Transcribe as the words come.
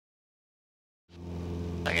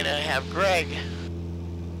I'm gonna have Greg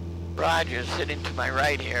Rogers sitting to my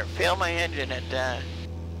right here, fail my engine at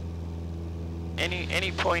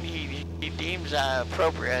any point he deems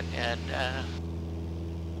appropriate, and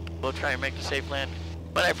we'll try and make a safe landing.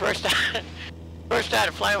 When I first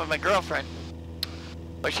started flying with my girlfriend,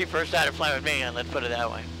 well, she first started flying with me, and let's put it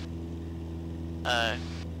that way.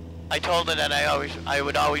 I told her that I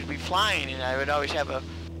would always be flying, and I would always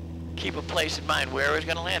keep a place in mind where I was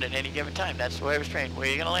going to land at any given time. That's the way I was trained. Where are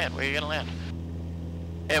you going to land? Where are you going to land?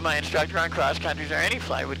 And my instructor on cross countries or any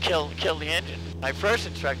flight would kill the engine. My first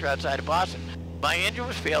instructor outside of Boston, my engine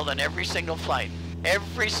was failed on every single flight.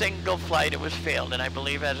 Every single flight it was failed, and I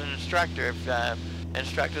believe as an instructor, if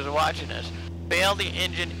instructors are watching this, fail the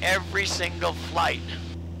engine every single flight.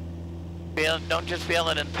 Don't just fail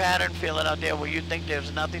it in pattern, fail it out there where you think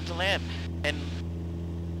there's nothing to land. And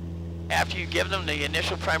after you give them the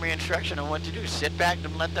initial primary instruction on what to do, sit back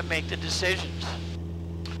and let them make the decisions.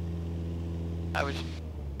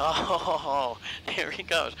 Oh, here he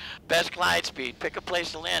goes. Best glide speed, pick a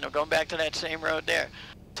place to land. I'm going back to that same road there.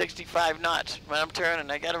 65 knots. When I'm turning,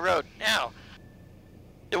 I got a road. Now,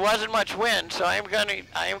 there wasn't much wind, so I am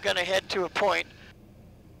gonna head to a point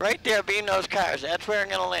right there being those cars. That's where I'm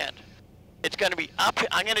gonna land. It's gonna be up.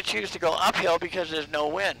 I'm gonna choose to go uphill because there's no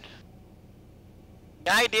wind.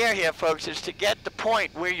 The idea here, folks, is to get the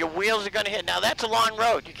point where your wheels are gonna hit. Now that's a long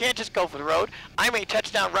road. You can't just go for the road. I may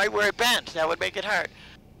touch down right where it bends. That would make it hard.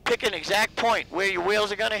 Pick an exact point where your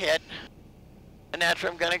wheels are gonna hit, and that's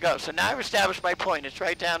where I'm gonna go. So now I've established my point. It's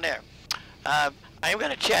right down there. I'm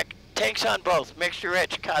gonna check tanks on both, mixture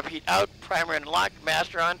rich, carb heat out, primer and lock,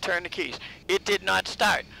 master on, turn the keys. It did not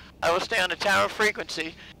start. I will stay on the tower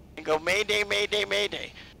frequency and go Mayday, Mayday,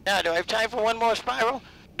 Mayday. Now, do I have time for one more spiral?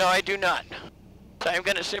 No, I do not. So I'm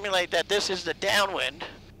going to simulate that this is the downwind,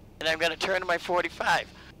 and I'm going to turn to my 45.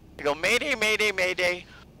 I go Mayday, Mayday, Mayday,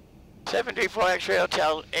 734 X-Ray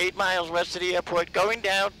Hotel, 8 miles west of the airport, going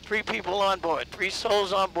down, 3 people on board, 3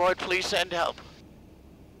 souls on board, please send help.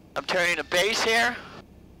 I'm turning to base here,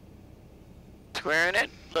 squaring it,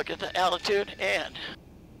 look at the altitude, and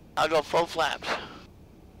I'll go full flaps.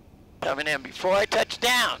 Coming in. Before I touch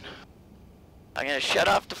down, I'm going to shut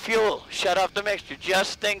off the fuel, shut off the mixture,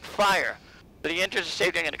 just think fire. For the interest of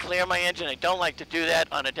safety, I'm going to clear my engine. I don't like to do that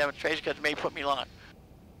on a demonstration because it may put me long.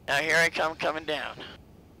 Now here I come coming down.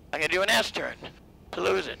 I'm going to do an S-turn to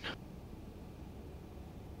lose it.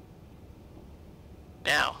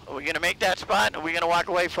 Now, are we going to make that spot, or are we going to walk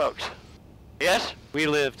away, folks? Yes? We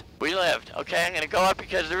lived. We lived. Okay, I'm going to go up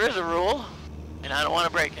because there is a rule, and I don't want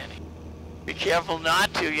to break any. Be careful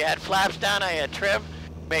not to. You had flaps down, I had trim.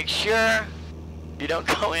 Make sure you don't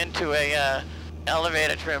go into a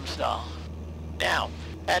elevator trim stall. Now,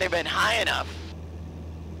 had it been high enough,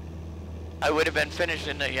 I would have been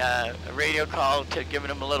finishing the radio call to giving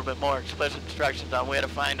them a little bit more explicit instructions on where to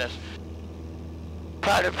find us.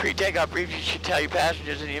 Part of pre-takeoff brief, you should tell your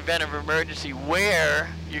passengers in the event of emergency where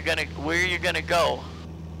you're gonna go,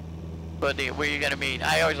 but where you're gonna meet.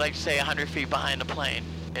 I always like to say 100 feet behind the plane.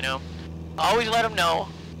 You know, always let them know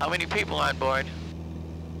how many people are on board,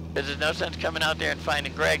 because there's no sense coming out there and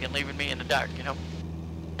finding Greg and leaving me in the dark. You know,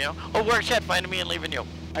 or worse yet, finding me and leaving you.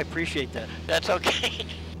 I appreciate that. That's okay.